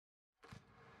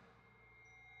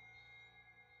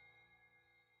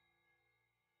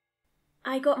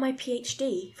I got my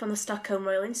PhD from the Stockholm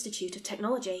Royal Institute of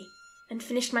Technology and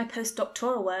finished my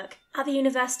postdoctoral work at the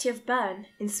University of Bern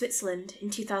in Switzerland in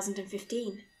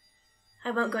 2015. I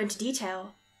won't go into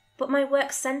detail, but my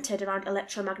work centered around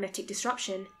electromagnetic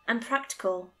disruption and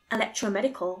practical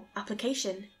electromedical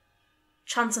application.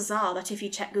 Chances are that if you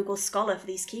check Google Scholar for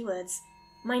these keywords,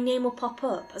 my name will pop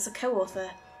up as a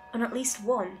co-author on at least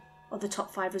one of the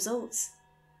top 5 results.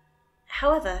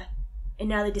 However,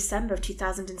 in early December of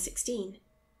 2016,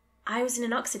 I was in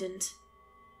an accident.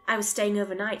 I was staying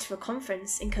overnight for a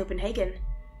conference in Copenhagen,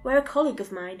 where a colleague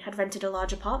of mine had rented a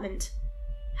large apartment.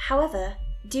 However,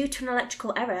 due to an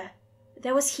electrical error,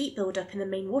 there was heat build-up in the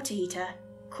main water heater,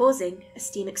 causing a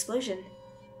steam explosion.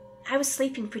 I was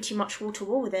sleeping pretty much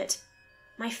wall-to-wall with it.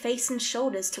 My face and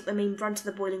shoulders took the main brunt of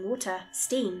the boiling water,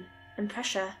 steam, and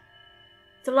pressure.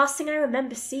 The last thing I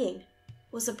remember seeing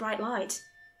was a bright light,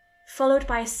 followed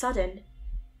by a sudden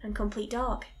and complete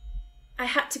dark. I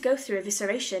had to go through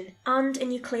evisceration and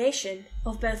enucleation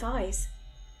of both eyes.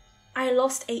 I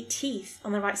lost 8 teeth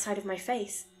on the right side of my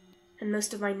face, and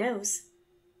most of my nose.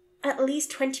 At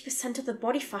least 20% of the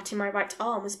body fat in my right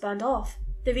arm was burned off.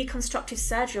 The reconstructive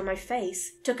surgery on my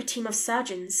face took a team of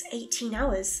surgeons 18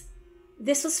 hours.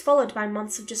 This was followed by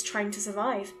months of just trying to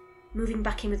survive, moving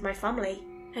back in with my family,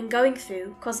 and going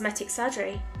through cosmetic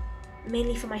surgery,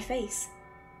 mainly for my face.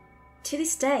 To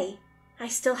this day, I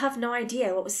still have no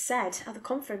idea what was said at the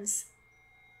conference.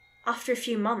 After a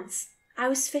few months, I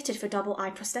was fitted for double eye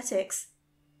prosthetics.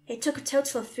 It took a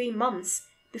total of 3 months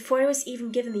before I was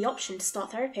even given the option to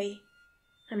start therapy.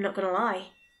 I'm not gonna lie,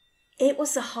 it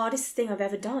was the hardest thing I've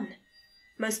ever done.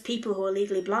 Most people who are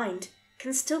legally blind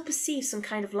can still perceive some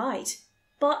kind of light,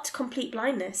 but complete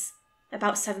blindness,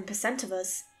 about 7% of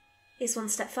us, is one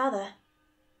step further.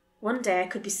 One day I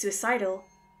could be suicidal,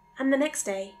 and the next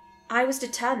day I was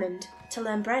determined to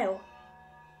learn Braille.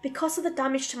 Because of the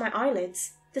damage to my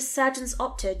eyelids, the surgeons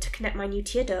opted to connect my new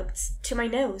tear ducts to my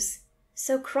nose,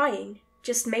 so crying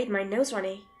just made my nose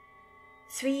runny.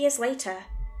 3 years later,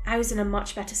 I was in a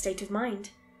much better state of mind.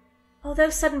 Although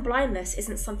sudden blindness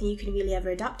isn't something you can really ever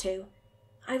adapt to,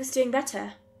 I was doing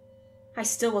better. I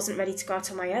still wasn't ready to go out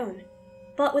on my own,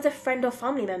 but with a friend or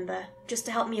family member just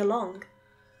to help me along,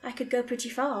 I could go pretty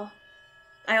far.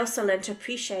 I also learned to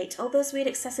appreciate all those weird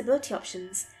accessibility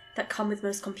options that come with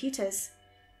most computers.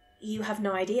 You have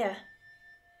no idea.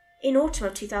 In autumn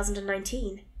of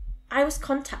 2019, I was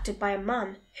contacted by a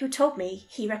man who told me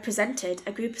he represented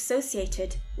a group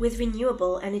associated with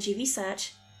renewable energy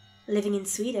research. Living in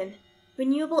Sweden,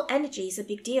 renewable energy is a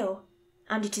big deal,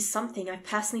 and it is something I've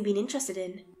personally been interested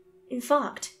in. In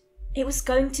fact, it was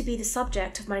going to be the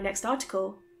subject of my next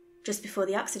article, just before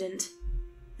the accident.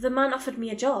 The man offered me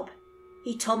a job.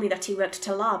 He told me that he worked at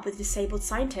a lab with disabled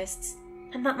scientists,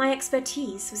 and that my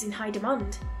expertise was in high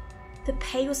demand. The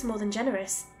pay was more than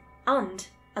generous, and,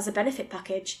 as a benefit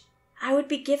package, I would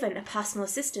be given a personal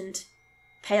assistant.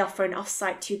 Payoff for an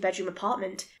off-site 2-bedroom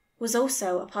apartment was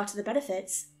also a part of the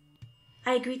benefits.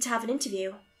 I agreed to have an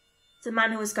interview. The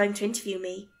man who was going to interview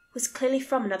me was clearly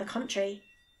from another country,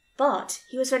 but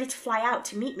he was ready to fly out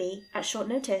to meet me at short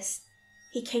notice.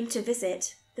 He came to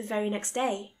visit the very next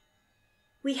day.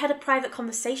 We had a private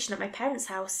conversation at my parents'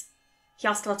 house. He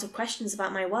asked a lot of questions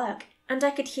about my work, and I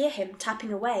could hear him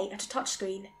tapping away at a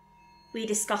touchscreen. We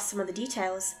discussed some of the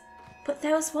details, but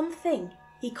there was one thing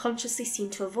he consciously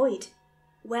seemed to avoid: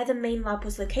 where the main lab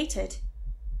was located.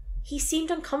 He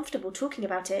seemed uncomfortable talking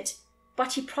about it,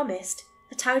 but he promised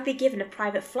that I would be given a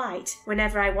private flight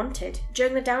whenever I wanted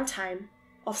during the downtime,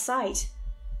 off-site.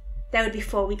 There would be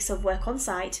 4 weeks of work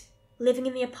on-site, living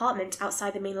in the apartment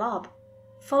outside the main lab,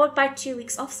 followed by 2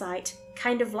 weeks off-site,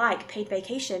 kind of like paid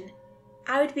vacation.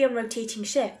 I would be on rotating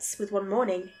shifts with one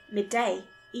morning, midday,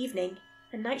 evening,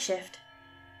 and night shift.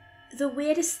 The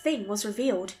weirdest thing was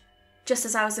revealed, just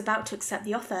as I was about to accept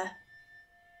the offer.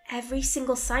 Every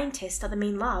single scientist at the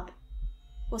main lab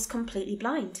was completely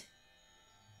blind.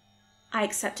 I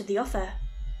accepted the offer.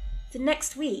 The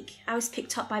next week, I was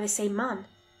picked up by the same man,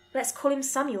 let's call him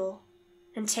Samuel,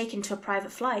 and taken to a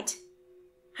private flight.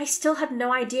 I still had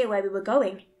no idea where we were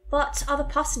going, but other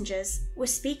passengers were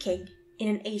speaking in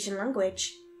an Asian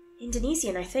language,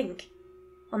 Indonesian, I think.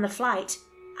 On the flight,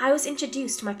 I was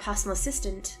introduced to my personal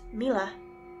assistant, Mila.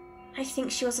 I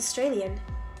think she was Australian.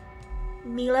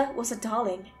 Mila was a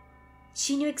darling.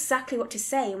 She knew exactly what to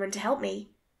say and when to help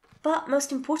me, but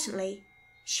most importantly,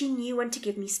 she knew when to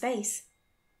give me space.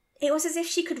 It was as if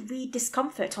she could read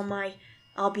discomfort on my,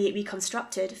 albeit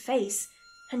reconstructed, face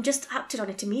and just acted on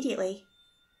it immediately.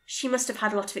 She must have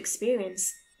had a lot of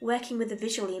experience working with the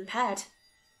visually impaired.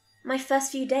 My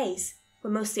first few days were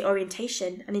mostly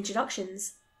orientation and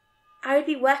introductions. I would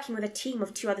be working with a team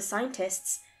of 2 other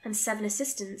scientists and 7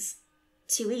 assistants,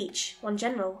 2 each, 1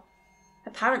 general.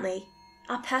 Apparently,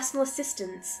 our personal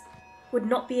assistants would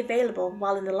not be available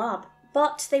while in the lab,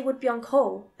 but they would be on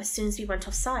call as soon as we went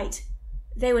off-site.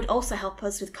 They would also help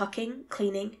us with cooking,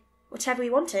 cleaning, whatever we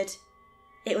wanted.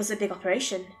 It was a big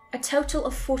operation, a total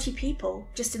of 40 people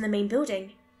just in the main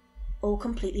building, all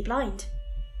completely blind.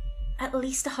 At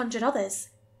least 100 others.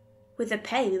 With the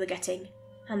pay we were getting,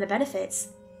 and the benefits,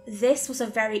 this was a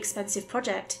very expensive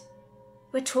project.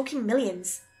 We're talking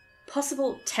millions,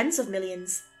 possible tens of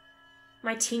millions.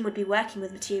 My team would be working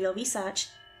with material research.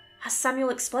 As Samuel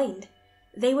explained,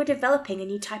 they were developing a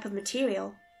new type of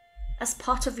material as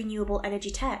part of renewable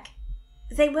energy tech.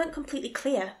 They weren't completely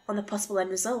clear on the possible end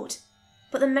result,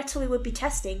 but the metal we would be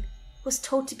testing was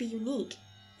told to be unique,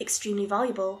 extremely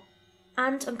valuable,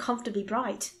 and uncomfortably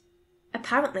bright.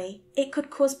 Apparently, it could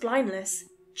cause blindness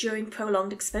during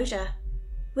prolonged exposure,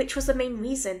 which was the main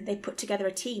reason they put together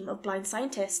a team of blind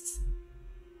scientists.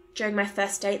 During my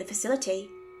first day at the facility,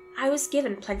 I was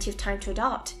given plenty of time to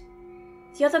adapt.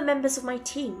 The other members of my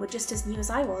team were just as new as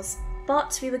I was,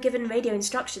 but we were given radio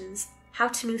instructions how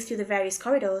to move through the various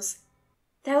corridors.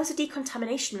 There was a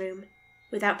decontamination room,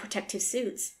 without protective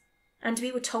suits, and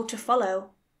we were told to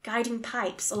follow guiding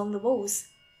pipes along the walls.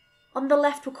 On the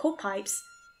left were cold pipes,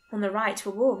 on the right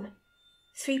were warm.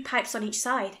 3 pipes on each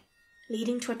side,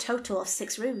 leading to a total of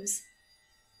 6 rooms.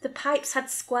 The pipes had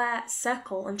square,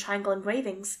 circle and triangle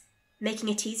engravings, making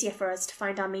it easier for us to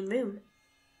find our main room.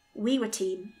 We were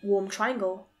team warm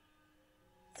triangle.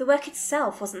 The work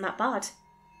itself wasn't that bad,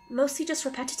 mostly just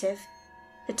repetitive.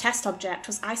 The test object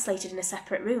was isolated in a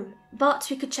separate room, but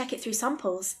we could check it through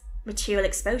samples, material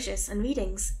exposures and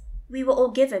readings. We were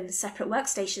all given separate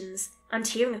workstations and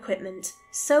hearing equipment,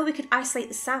 so we could isolate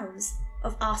the sounds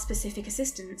of our specific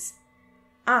assistants.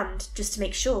 And, just to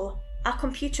make sure, our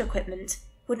computer equipment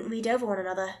wouldn't read over one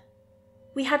another.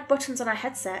 We had buttons on our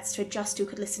headsets to adjust who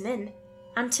could listen in,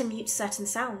 and to mute certain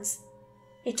sounds.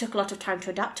 It took a lot of time to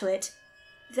adapt to it.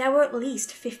 There were at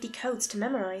least 50 codes to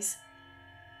memorize.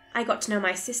 I got to know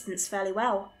my assistants fairly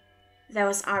well. There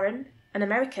was Aaron, an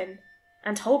American,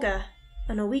 and Holger,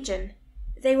 a Norwegian.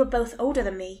 They were both older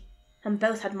than me, and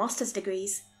both had master's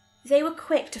degrees. They were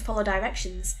quick to follow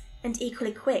directions, and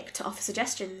equally quick to offer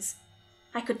suggestions.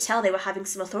 I could tell they were having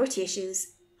some authority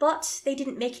issues, but they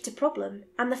didn't make it a problem,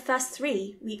 and the first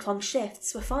 3 week-long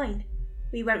shifts were fine.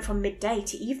 We went from midday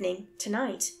to evening to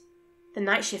night. The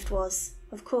night shift was,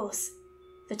 of course,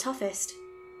 the toughest.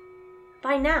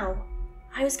 By now,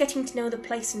 I was getting to know the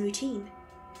place and routine.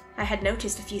 I had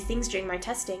noticed a few things during my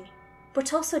testing,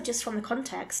 but also just from the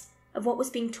context of what was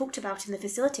being talked about in the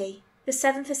facility. The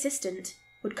 7th assistant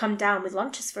would come down with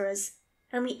lunches for us,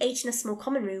 and we ate in a small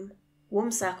common room,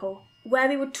 warm circle, where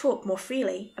we would talk more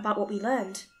freely about what we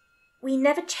learned. We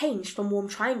never changed from warm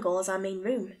triangle as our main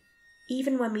room,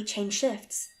 even when we changed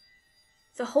shifts.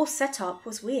 The whole setup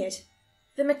was weird.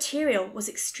 The material was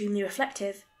extremely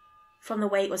reflective. From the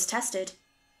way it was tested,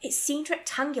 it seemed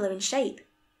rectangular in shape,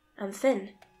 and thin.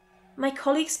 My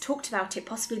colleagues talked about it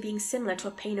possibly being similar to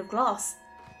a pane of glass.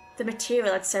 The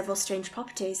material had several strange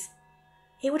properties.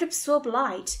 It would absorb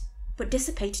light, but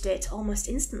dissipated it almost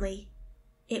instantly.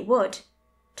 It would,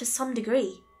 to some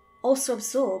degree, also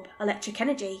absorb electric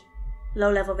energy,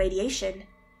 low-level radiation,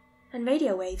 and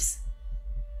radio waves.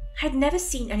 I had never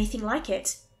seen anything like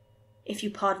it, if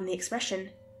you pardon the expression.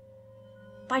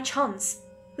 By chance,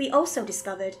 we also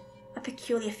discovered a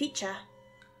peculiar feature.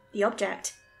 The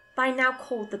object, by now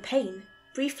called the pane,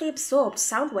 briefly absorbed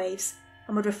sound waves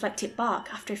and would reflect it back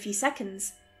after a few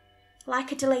seconds,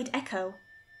 like a delayed echo,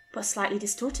 but slightly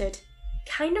distorted,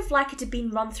 kind of like it had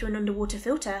been run through an underwater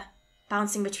filter,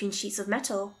 bouncing between sheets of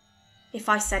metal. If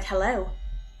I said hello,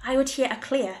 I would hear a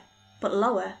clear, but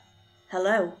lower,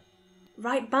 hello,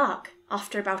 right back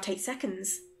after about 8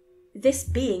 seconds. This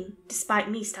being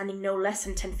despite me standing no less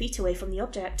than 10 feet away from the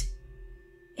object.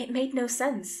 It made no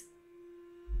sense.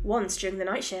 Once during the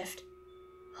night shift,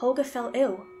 Holger fell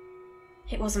ill.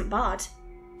 It wasn't bad,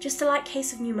 just a light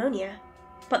case of pneumonia,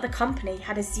 but the company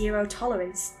had a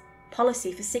zero-tolerance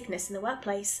policy for sickness in the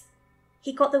workplace.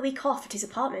 He got the week off at his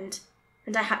apartment,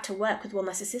 and I had to work with one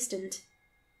less assistant.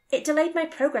 It delayed my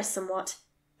progress somewhat,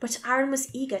 but Aaron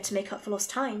was eager to make up for lost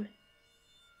time.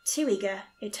 Too eager,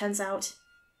 it turns out.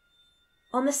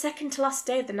 On the second to last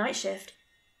day of the night shift,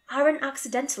 Aaron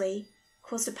accidentally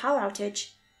caused a power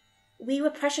outage. We were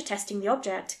pressure testing the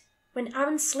object when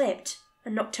Aaron slipped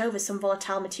and knocked over some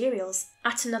volatile materials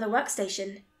at another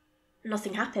workstation.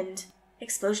 Nothing happened,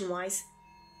 explosion-wise,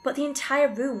 but the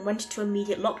entire room went into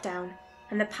immediate lockdown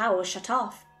and the power was shut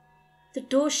off. The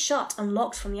doors shut and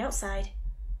locked from the outside.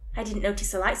 I didn't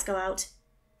notice the lights go out,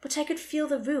 but I could feel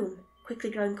the room quickly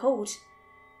growing cold.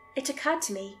 It occurred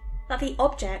to me that the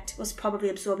object was probably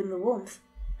absorbing the warmth,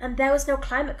 and there was no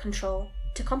climate control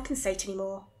to compensate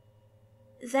anymore.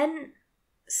 Then,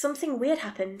 something weird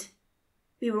happened.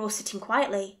 We were all sitting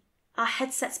quietly, our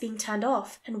headsets being turned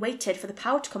off, and waited for the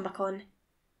power to come back on.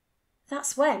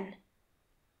 That's when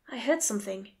I heard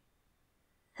something.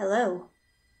 Hello.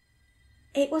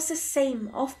 It was the same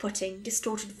off-putting,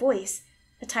 distorted voice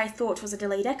that I thought was a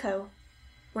delayed echo.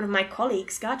 One of my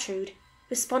colleagues, Gertrude,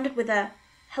 responded with a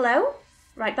 "hello?"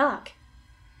 right back.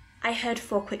 I heard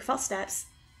 4 quick footsteps,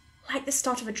 like the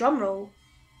start of a drum roll,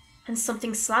 and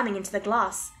something slamming into the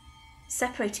glass,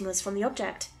 separating us from the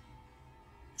object.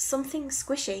 Something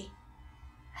squishy.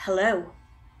 Hello.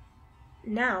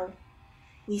 Now,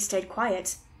 we stayed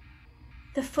quiet.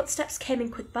 The footsteps came in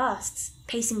quick bursts,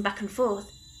 pacing back and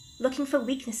forth, looking for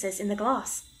weaknesses in the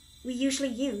glass. We usually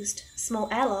used small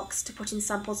airlocks to put in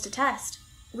samples to test.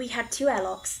 We had 2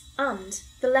 airlocks, and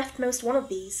the leftmost one of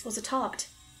these was attacked.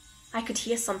 I could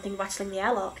hear something rattling the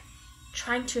airlock,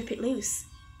 trying to rip it loose.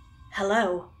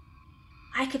 Hello.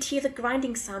 I could hear the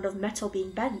grinding sound of metal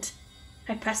being bent.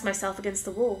 I pressed myself against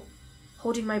the wall,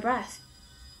 holding my breath.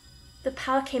 The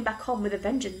power came back on with a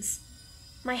vengeance.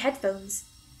 My headphones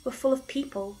were full of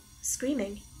people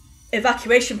screaming.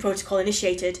 Evacuation protocol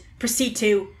initiated. Proceed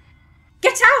to...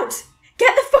 Get out!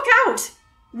 Get the fuck out!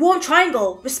 Warm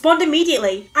triangle! Respond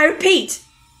immediately! I repeat!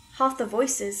 Half the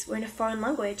voices were in a foreign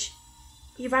language.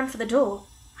 We ran for the door.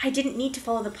 I didn't need to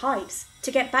follow the pipes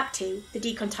to get back to the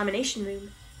decontamination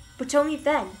room, but only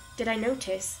then did I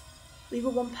notice we were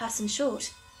 1 person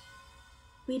short.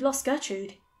 We'd lost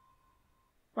Gertrude.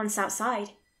 Once outside,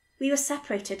 we were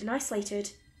separated and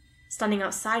isolated. Standing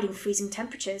outside in freezing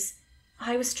temperatures,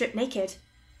 I was stripped naked.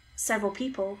 Several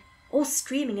people, all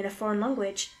screaming in a foreign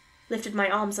language, lifted my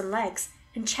arms and legs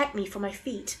and checked me from my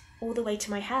feet all the way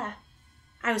to my hair.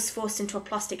 I was forced into a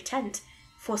plastic tent,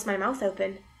 forced my mouth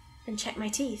open, and checked my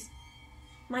teeth.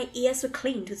 My ears were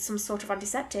cleaned with some sort of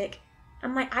antiseptic,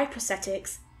 and my eye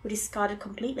prosthetics were discarded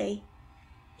completely.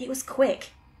 It was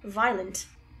quick, violent,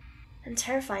 and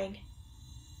terrifying.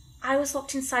 I was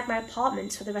locked inside my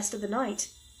apartment for the rest of the night.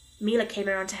 Mila came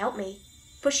around to help me,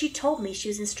 but she told me she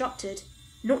was instructed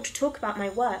not to talk about my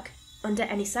work under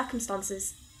any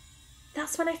circumstances.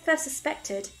 That's when I first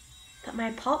suspected that my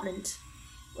apartment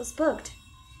was bugged.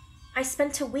 I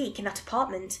spent a week in that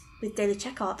apartment with daily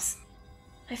checkups.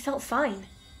 I felt fine,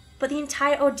 but the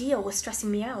entire ordeal was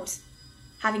stressing me out.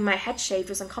 Having my head shaved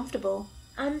was uncomfortable,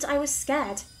 and I was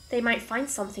scared they might find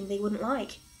something they wouldn't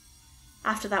like.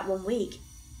 After that 1 week,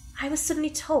 I was suddenly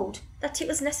told that it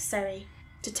was necessary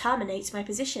to terminate my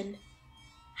position.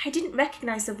 I didn't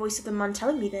recognize the voice of the man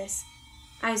telling me this.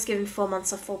 I was given 4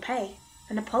 months of full pay,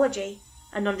 an apology,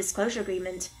 a non-disclosure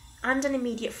agreement, and an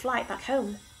immediate flight back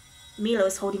home. Mila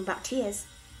was holding back tears,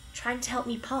 trying to help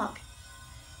me park.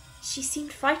 She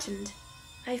seemed frightened.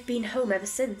 I've been home ever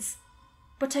since,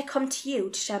 but I come to you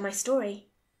to share my story.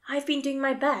 I've been doing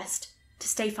my best to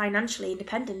stay financially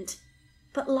independent,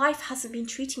 but life hasn't been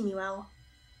treating me well.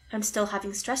 I'm still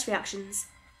having stress reactions,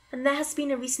 and there has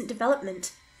been a recent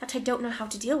development that I don't know how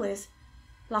to deal with.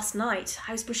 Last night,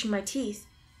 I was brushing my teeth,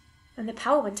 and the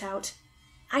power went out.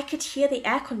 I could hear the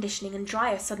air conditioning and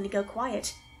dryer suddenly go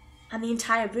quiet, and the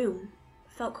entire room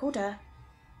felt colder,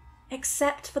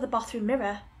 except for the bathroom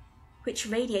mirror, which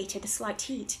radiated a slight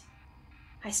heat.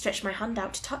 I stretched my hand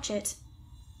out to touch it.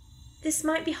 This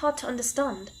might be hard to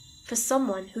understand for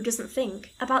someone who doesn't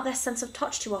think about their sense of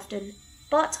touch too often,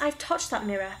 but I've touched that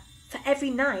mirror for every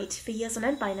night for years on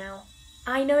end by now.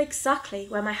 I know exactly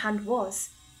where my hand was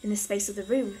in the space of the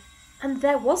room, and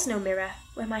there was no mirror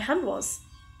where my hand was.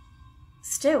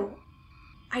 Still,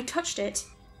 I touched it.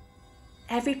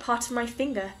 Every part of my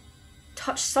finger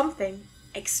touched something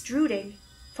extruding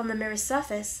from the mirror's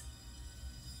surface.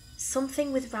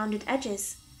 Something with rounded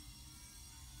edges.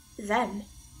 Then,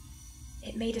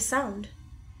 it made a sound.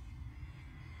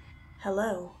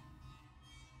 Hello.